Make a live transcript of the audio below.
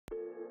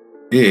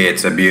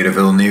It's a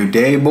beautiful new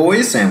day,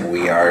 boys, and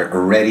we are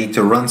ready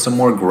to run some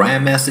more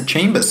Grandmaster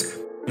Chambers.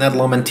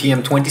 Nedlum and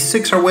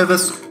TM26 are with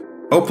us.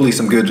 Hopefully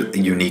some good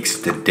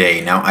uniques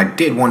today. Now, I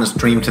did want to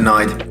stream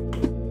tonight,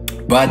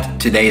 but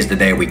today is the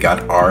day we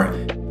got our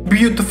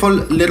beautiful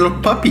little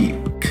puppy.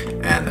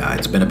 And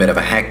it's been a bit of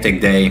a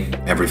hectic day.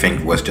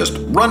 Everything was just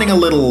running a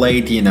little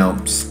late, you know,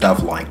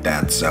 stuff like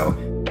that. So,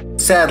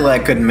 sadly, I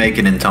couldn't make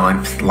it in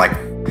time, like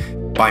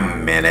by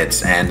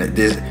minutes. And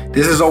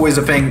this is always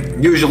a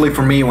thing. Usually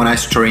for me, when I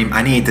stream,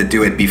 I need to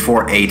do it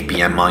before 8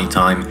 PM my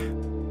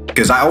time.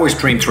 Because I always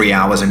stream 3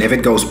 hours, and if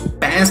it goes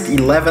past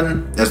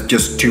 11, that's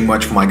just too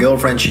much for my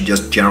girlfriend. She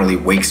just generally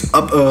wakes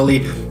up early.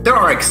 There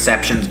are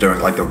exceptions during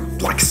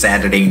like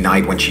Saturday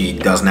night when she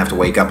doesn't have to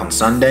wake up on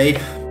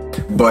Sunday.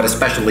 But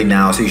especially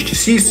now,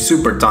 she's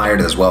super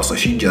tired as well, so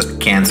she just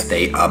can't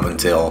stay up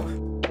until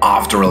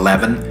after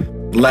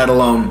 11, let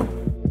alone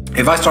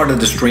if I started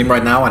the stream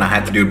right now and I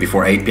had to do it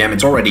before 8 PM,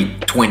 it's already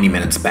 20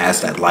 minutes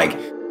past that. Like,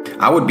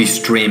 I would be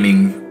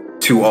streaming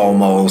to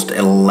almost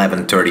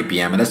 11:30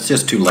 PM, and that's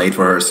just too late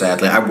for her,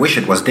 sadly. I wish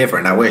it was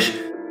different. I wish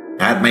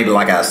I had maybe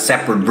like a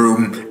separate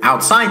room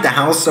outside the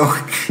house, so,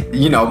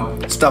 you know,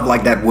 stuff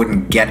like that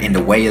wouldn't get in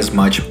the way as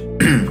much.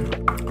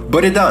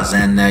 But it does,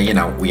 and, you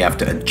know, we have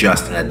to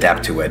adjust and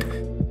adapt to it.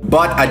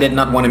 But I did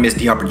not want to miss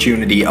the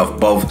opportunity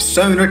of both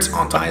Sonerts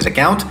on Ty's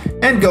account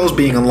and Ghost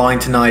being online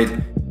tonight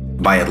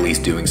by at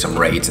least doing some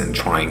raids and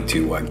trying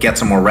to get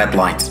some more red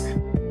lights.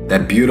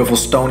 That beautiful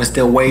stone is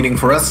still waiting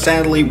for us.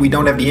 Sadly, we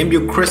don't have the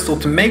imbue crystal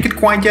to make it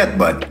quite yet,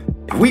 but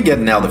if we get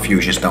an Elder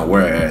Fusion Stone,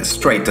 we're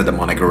straight to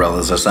demonic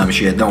gorillas or some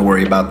shit. Don't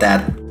worry about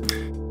that.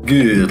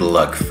 Good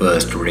luck,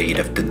 first raid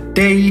of the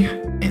day.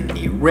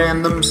 Any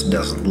randoms?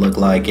 Doesn't look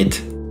like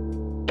it.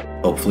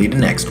 Hopefully the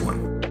next one.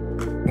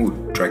 Ooh,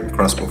 dragon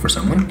crossbow for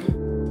someone.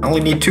 I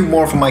only need 2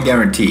 more for my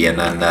guarantee, and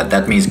then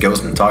that means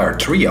Ghost and Ty are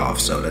 3 off,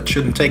 so that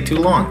shouldn't take too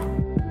long.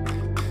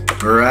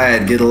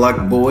 Alright, good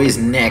luck, boys.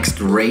 Next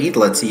raid.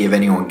 Let's see if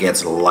anyone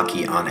gets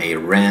lucky on a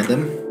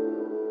random.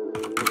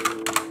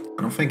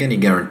 I don't think any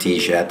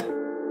guarantees yet.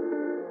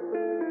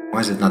 Why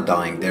is it not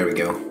dying? There we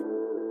go.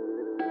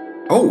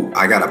 Oh,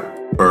 I got a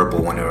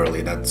purple one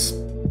early. That's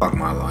fuck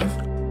my life.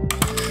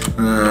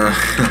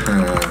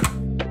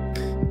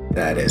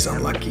 That is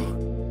unlucky.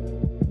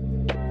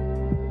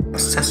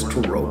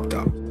 Ancestral rope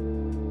top.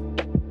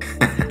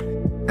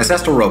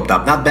 Ancestral rope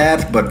top, not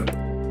bad, but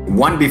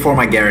one before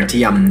my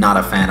guarantee. I'm not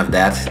a fan of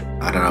that.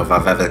 I don't know if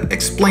I've ever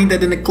explained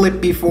it in a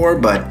clip before,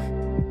 but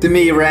to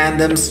me,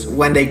 randoms,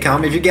 when they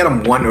come, if you get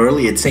them 1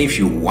 early, it saves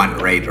you 1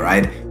 raid,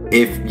 right?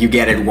 If you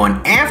get it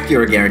 1 after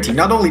your guarantee,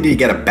 not only do you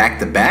get a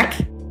back-to-back,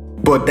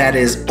 but that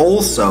is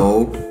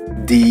also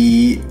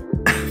the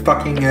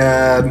fucking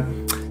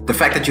the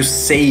fact that you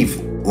save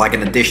like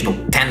an additional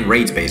 10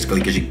 raids basically,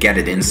 because you get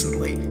it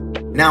instantly.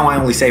 Now I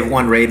only save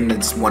 1 raid and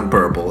it's 1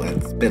 purple.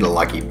 It's a bit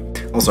unlucky.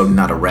 Also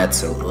not a red,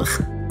 so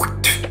ugh,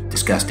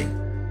 disgusting.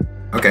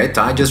 Okay,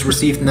 Ty just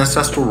received an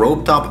ancestral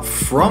rope top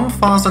from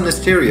Fast and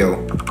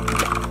Mysterio.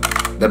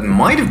 That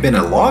might have been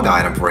a log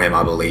item for him,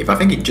 I believe. I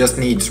think he just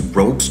needs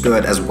rope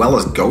stud as well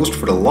as Ghost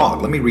for the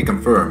log. Let me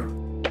reconfirm.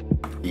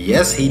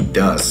 Yes, he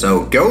does.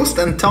 So Ghost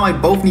and Ty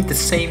both need the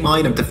same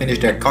item to finish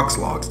their cox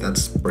logs.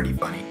 That's pretty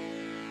funny.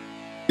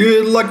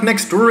 Good luck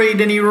next raid,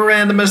 any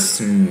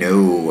randomers?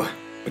 No.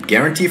 But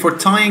guarantee for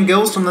Ty and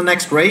Ghost on the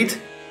next raid?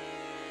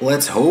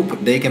 Let's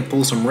hope they can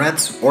pull some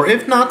reds, or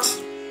if not,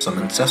 some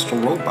ancestral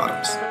rope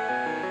bottoms.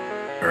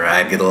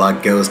 Alright, good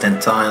luck Ghost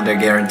and Ty on their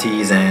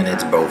guarantees, and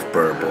it's both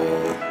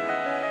purple.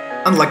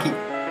 Unlucky.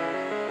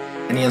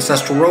 Any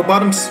ancestral rope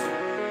bottoms?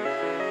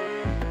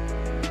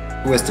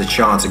 Who has the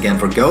chance again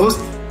for Ghost?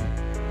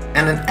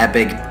 And an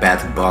epic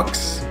bat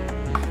box.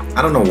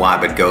 I don't know why,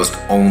 but Ghost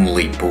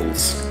only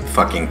pulls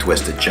fucking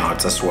twisted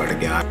charts, I swear to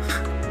God.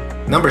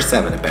 Number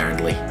 7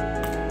 apparently.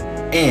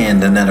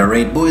 And another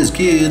raid, boys.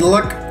 Good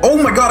luck. Oh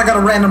my god, I got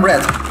a random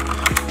red.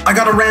 I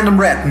got a random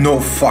red. No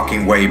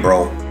fucking way,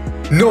 bro.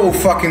 No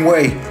fucking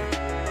way.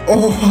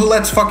 Oh,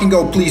 let's fucking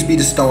go. Please be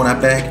the stone, I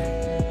beg.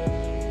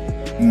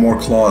 More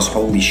claws,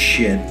 holy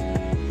shit.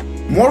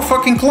 More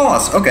fucking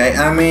claws. Okay,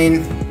 I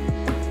mean,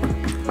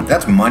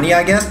 that's money,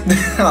 I guess.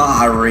 Oh,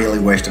 I really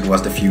wished it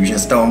was the fusion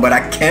stone, but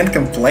I can't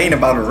complain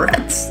about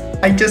reds.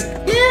 I just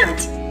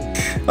can't.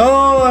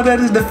 Oh, that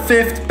is the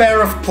 5th pair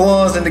of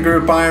claws in the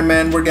group Iron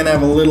Man. We're gonna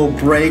have a little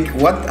break.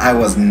 What? I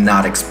was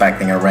not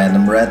expecting a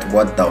random red.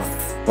 What the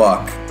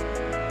fuck?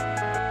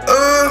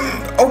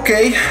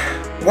 Okay.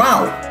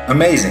 Wow.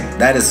 Amazing.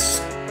 That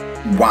is...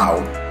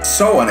 wow.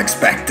 So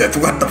unexpected.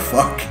 What the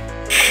fuck?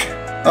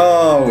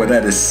 Oh,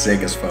 that is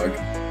sick as fuck.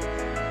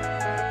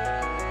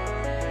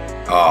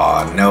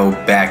 Oh, no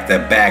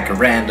back-to-back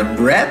random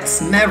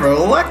reds. Never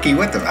lucky.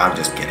 What the... I'm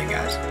just kidding,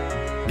 guys.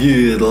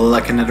 Good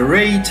luck in the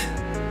raid.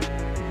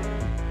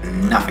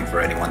 Nothing for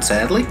anyone,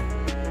 sadly.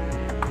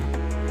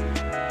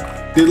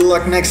 Good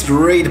luck next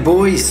raid,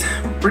 boys.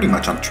 We're pretty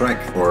much on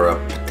track for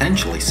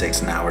potentially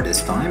 6 an hour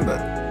this time, but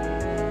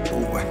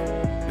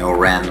oh, no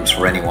randoms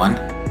for anyone.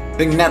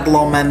 Big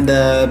Nedlum and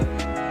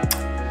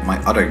my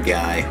other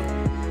guy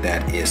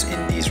that is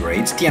in these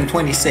raids,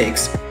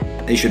 TM26,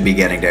 They should be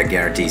getting their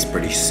guarantees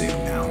pretty soon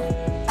now.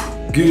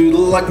 Good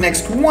luck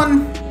next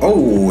one.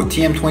 Oh,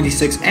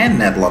 TM26 and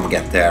Nedlum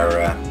get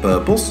their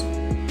purples.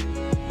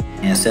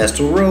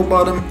 Ancestral Row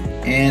Bottom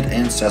and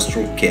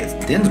Ancestral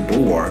Kit. Din's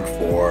Bulwark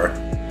for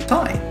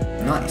tie.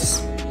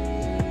 Nice.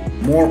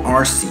 More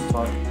RC.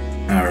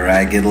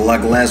 Alright, good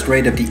luck. Last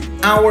raid of the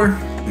hour.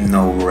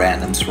 No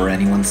randoms for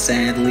anyone,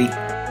 sadly.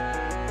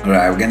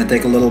 Alright, we're gonna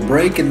take a little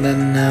break and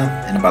then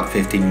in about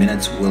 15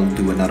 minutes we'll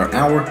do another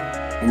hour.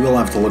 We'll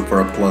have to look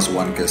for a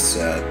 +1 because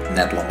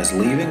Nedlum is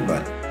leaving,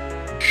 but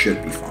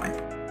should be fine.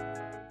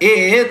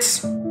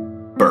 It's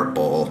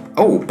purple.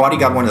 Oh, Buddy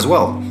got one as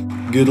well.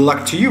 Good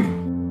luck to you.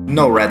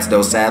 No reds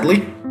though,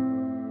 sadly.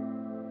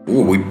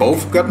 Ooh, we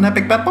both got an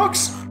epic pet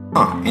box?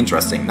 Huh,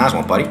 interesting. Nice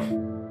one, buddy.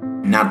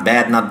 Not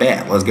bad, not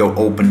bad. Let's go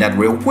open that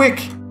real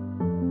quick.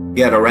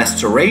 Get a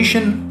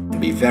restoration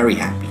and be very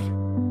happy.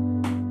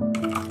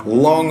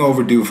 Long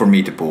overdue for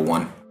me to pull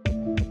one.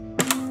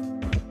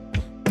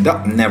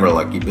 Never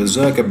lucky.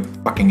 Berserker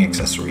fucking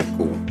accessory.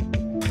 Cool.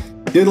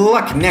 Good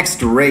luck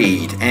next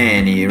raid.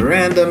 Any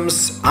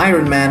randoms.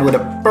 Iron Man with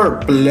a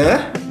purple.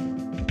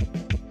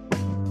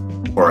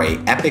 Or a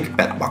epic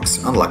pet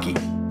box. Unlucky.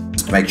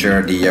 Just make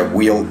sure the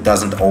wheel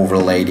doesn't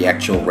overlay the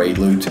actual raid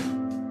loot.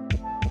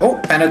 Oh,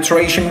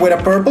 penetration with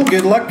a purple.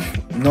 Good luck.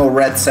 No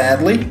red,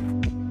 sadly.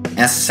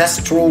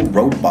 Ancestral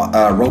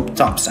rope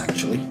tops,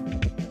 actually.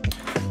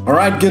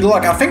 Alright, good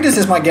luck. I think this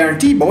is my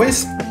guarantee,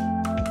 boys.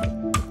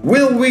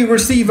 Will we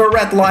receive a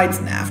red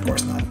light? Nah, of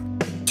course not.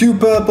 2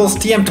 purples,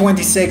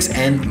 TM26,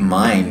 and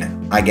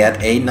mine. I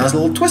get a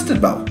Nuzzle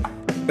Twisted Bow.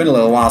 Been a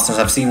little while since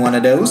I've seen one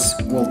of those.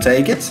 We'll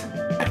take it.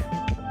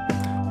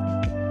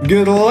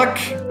 Good luck.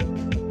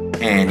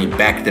 Any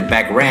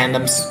back-to-back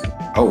randoms.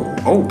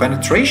 Oh,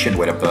 penetration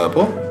with a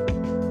purple.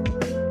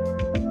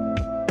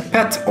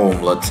 Pet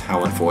omelet,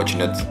 how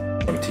unfortunate.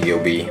 From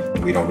TOB.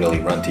 We don't really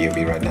run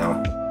TOB right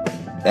now.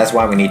 That's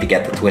why we need to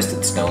get the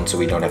Twisted Stone so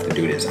we don't have to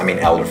do this. I mean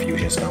Elder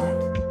Fusion Stone.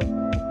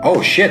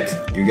 Oh shit,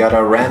 you got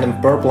a random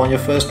purple on your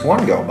first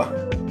one, Goba.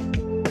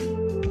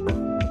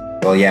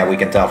 Well yeah, we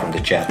can tell from the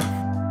chat.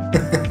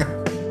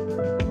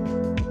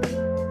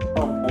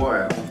 Oh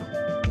boy.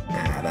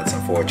 Ah, that's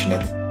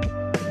unfortunate.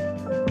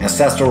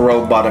 Ancestral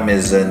Road Bottom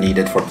is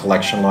needed for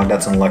collection log,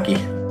 that's unlucky.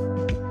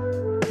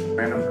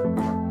 Random.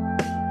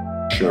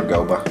 Sure,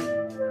 Goba.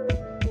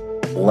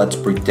 Let's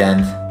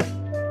pretend.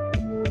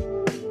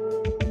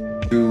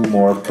 2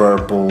 more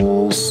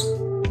purples.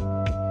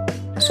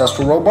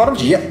 Ancestral Road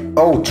Bottoms? Yeah.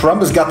 Oh,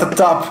 Trump has got the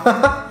top.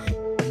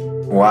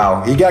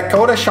 Wow, he got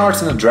Coda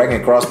Shards and a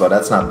Dragon Crossbow,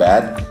 that's not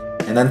bad.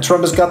 And then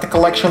Trump has got the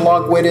collection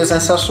log with his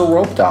Ancestral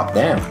Rope Top,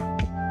 damn.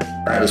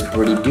 That is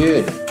pretty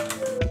good.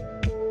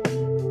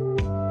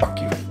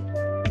 Fuck you.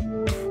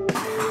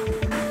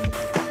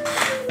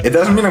 It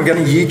doesn't mean I'm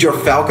gonna yeet your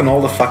Falcon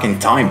all the fucking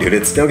time, dude.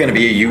 It's still gonna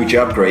be a huge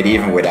upgrade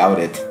even without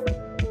it.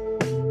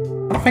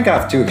 I don't think I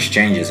have 2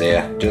 exchanges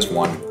here, just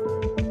 1.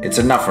 It's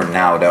enough for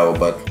now though,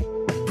 but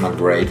not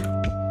great.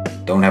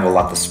 Don't have a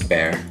lot to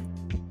spare.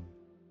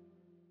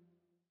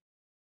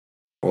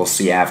 We'll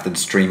see after the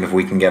stream if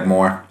we can get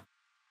more.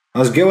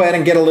 Let's go ahead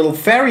and get a little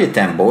fairy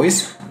attempt,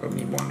 boys. I don't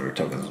need Wanderer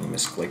tokens on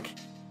misclick.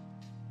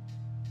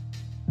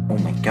 Oh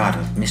my god,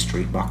 a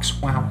mystery box,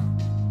 wow.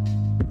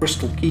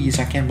 Crystal keys,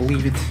 I can't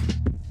believe it.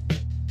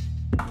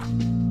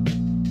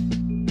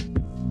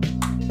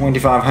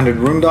 2500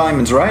 rune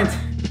diamonds, right?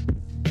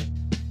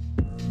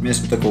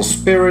 Mystical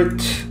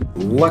Spirit,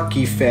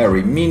 Lucky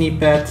Fairy Mini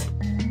Pet.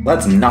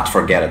 Let's not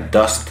forget a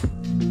dust.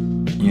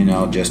 You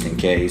know, just in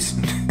case.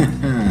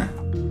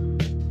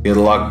 Good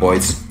luck,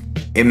 boys.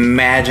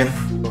 Imagine.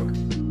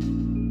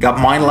 Got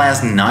mine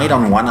last night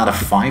on 1 out of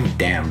 5.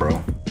 Damn,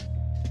 bro.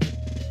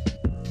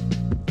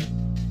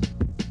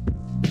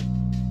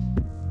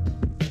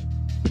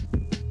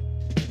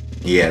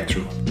 Yeah,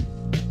 true.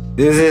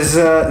 This is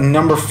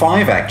number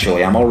 5,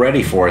 actually. I'm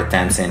already 4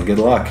 attempts in. Good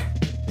luck.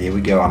 Here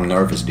we go. I'm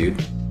nervous,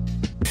 dude.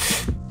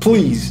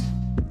 Please.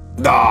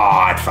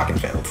 Ah, it fucking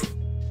failed.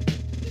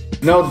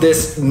 No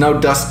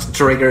dust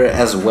trigger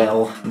as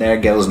well. There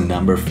goes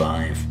number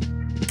 5.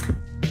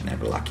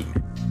 Never lucky.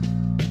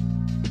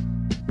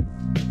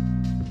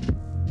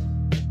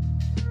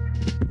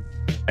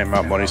 I'm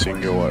out money so you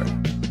can go what?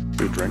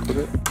 Do a drink with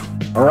it?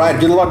 Alright,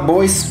 good luck,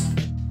 boys.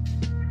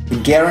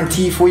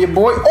 Guarantee for your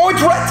boy. Oh,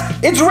 it's red!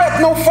 It's red!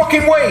 No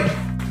fucking way!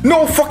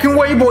 No fucking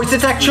way, boys!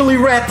 It's actually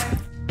red!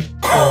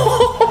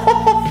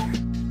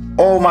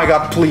 Oh my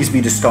god, please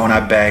be the stone, I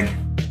beg.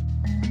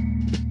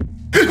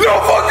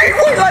 No fucking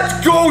way! Let's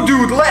go,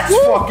 dude! Let's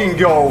fucking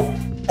go!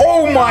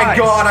 Oh my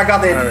god, I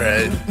got it!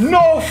 Alright.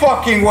 No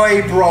fucking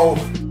way, bro!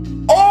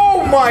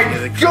 Oh my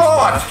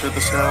god! After the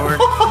shower.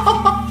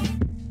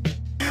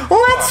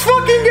 Let's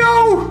fucking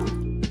go!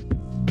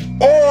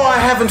 Oh, I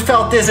haven't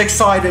felt this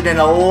excited in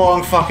a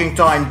long fucking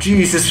time.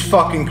 Jesus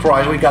fucking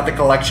Christ, we got the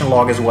collection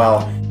log as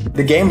well.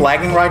 The game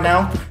lagging right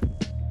now?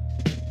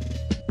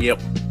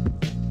 Yep.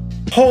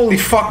 Holy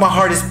fuck, my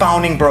heart is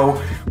pounding, bro.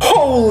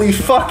 Holy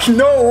fuck,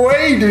 no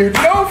way, dude.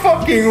 No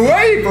fucking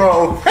way,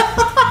 bro.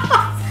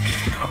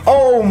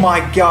 Oh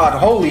my god,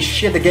 holy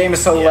shit, the game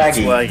is so laggy.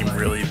 It's lagging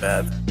really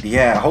bad.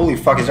 Yeah, holy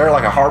fuck, is there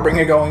like a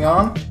harbinger going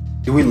on?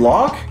 Do we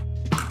log?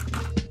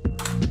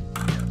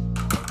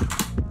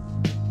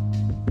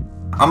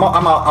 I'm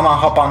gonna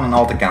hop on an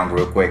alt account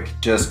real quick.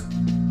 Just...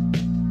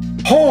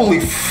 Holy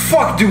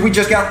fuck, dude, we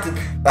just got to...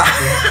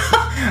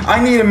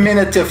 I need a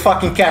minute to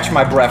fucking catch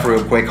my breath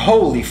real quick.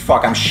 Holy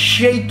fuck, I'm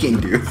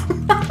shaking, dude.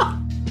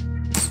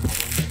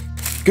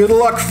 Good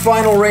luck,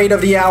 final raid of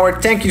the hour.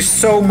 Thank you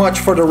so much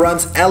for the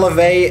runs,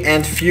 Elevate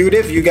and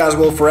Futive. You guys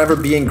will forever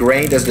be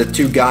ingrained as the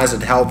two guys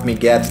that helped me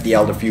get the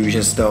Elder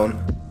Fusion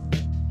Stone.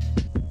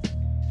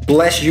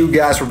 Bless you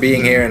guys for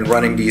being here and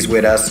running these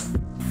with us.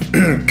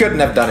 Couldn't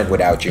have done it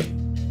without you.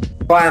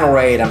 Final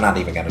raid, I'm not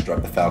even gonna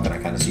drop the Falcon, I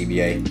kinda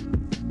CBA.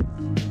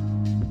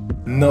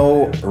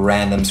 No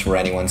randoms for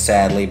anyone,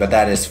 sadly, but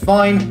that is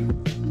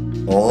fine.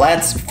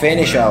 Let's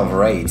finish our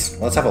raids.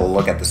 Let's have a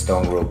look at the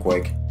stone real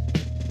quick.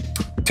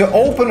 To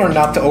open or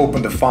not to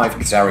open the 5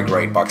 Xeric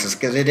raid boxes,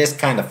 because it is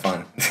kind of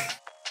fun.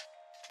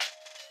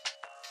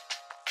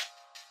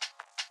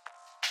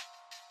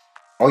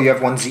 Oh, you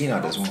have one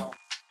Xenod as well.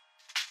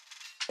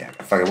 Yeah,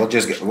 fuck it, we'll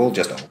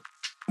just open.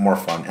 More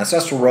fun.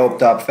 Ancestral Rope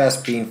Top,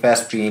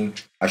 Fespine.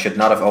 I should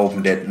not have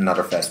opened it,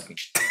 another Fespine.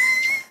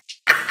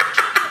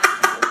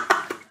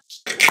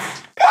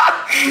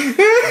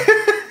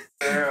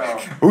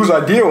 Whose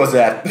idea was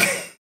that?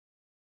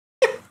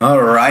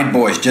 Alright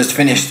boys, just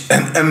finished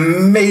an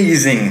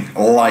amazing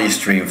live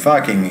stream.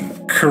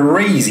 Fucking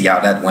crazy how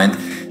that went.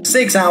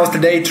 6 hours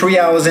today, 3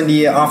 hours in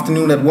the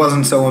afternoon that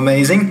wasn't so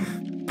amazing.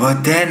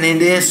 But then in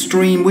this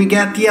stream we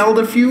got the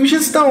Elder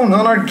Fusion Stone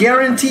on our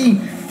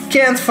guarantee.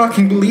 Can't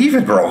fucking believe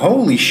it, bro.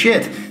 Holy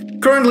shit.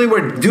 Currently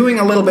we're doing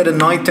a little bit of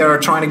Night Terror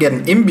trying to get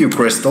an Imbue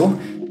Crystal.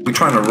 We're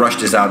trying to rush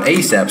this out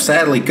ASAP.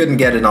 Sadly couldn't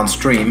get it on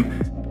stream.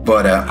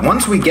 But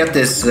once we get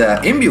this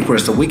Imbue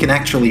Crystal, we can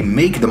actually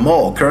make them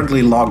all.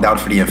 Currently logged out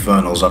for the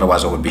Infernals,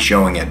 otherwise I would be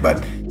showing it,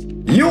 but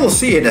you'll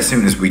see it as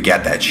soon as we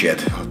get that shit.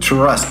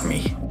 Trust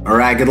me.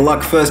 Alright, good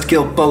luck. First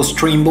kill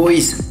post-stream,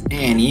 boys.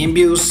 Any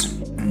Imbues?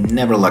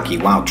 Never lucky.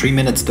 Wow, 3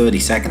 minutes 30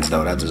 seconds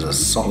though. That is a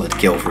solid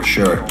kill for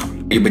sure.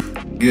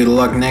 Good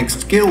luck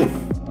next kill.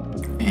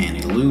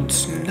 Any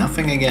loots?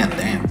 Nothing again,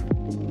 damn.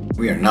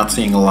 We are not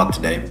seeing a lot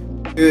today.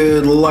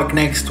 Good luck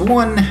next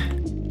one.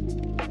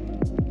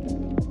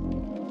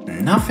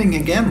 Nothing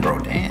again, bro,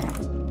 damn.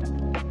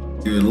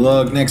 Good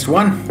luck, next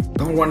one.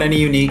 Don't want any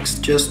uniques,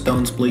 just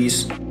stones,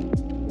 please.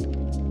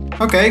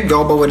 Okay,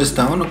 Gobo with a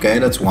stone, okay,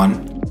 that's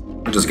one.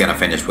 We're just gonna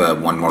finish with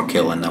one more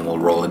kill and then we'll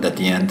roll it at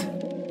the end.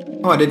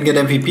 Oh, I didn't get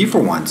MVP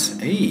for once.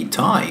 Hey,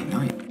 tie,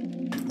 nice.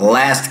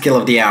 Last kill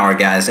of the hour,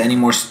 guys. Any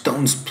more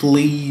stones,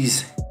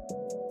 please?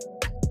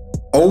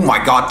 Oh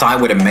my god, tie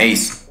with a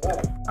mace.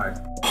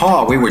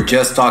 Oh, we were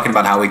just talking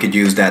about how we could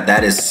use that.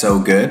 That is so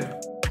good.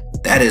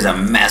 That is a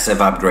massive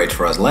upgrade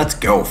for us. Let's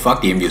go.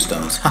 Fuck the Imbue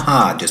Stones.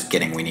 Haha, just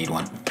kidding. We need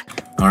one.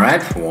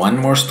 Alright, one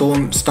more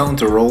stone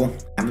to roll.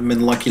 Haven't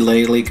been lucky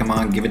lately. Come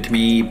on, give it to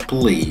me,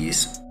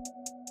 please.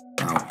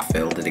 Oh, I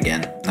failed it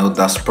again. No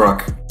dust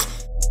proc.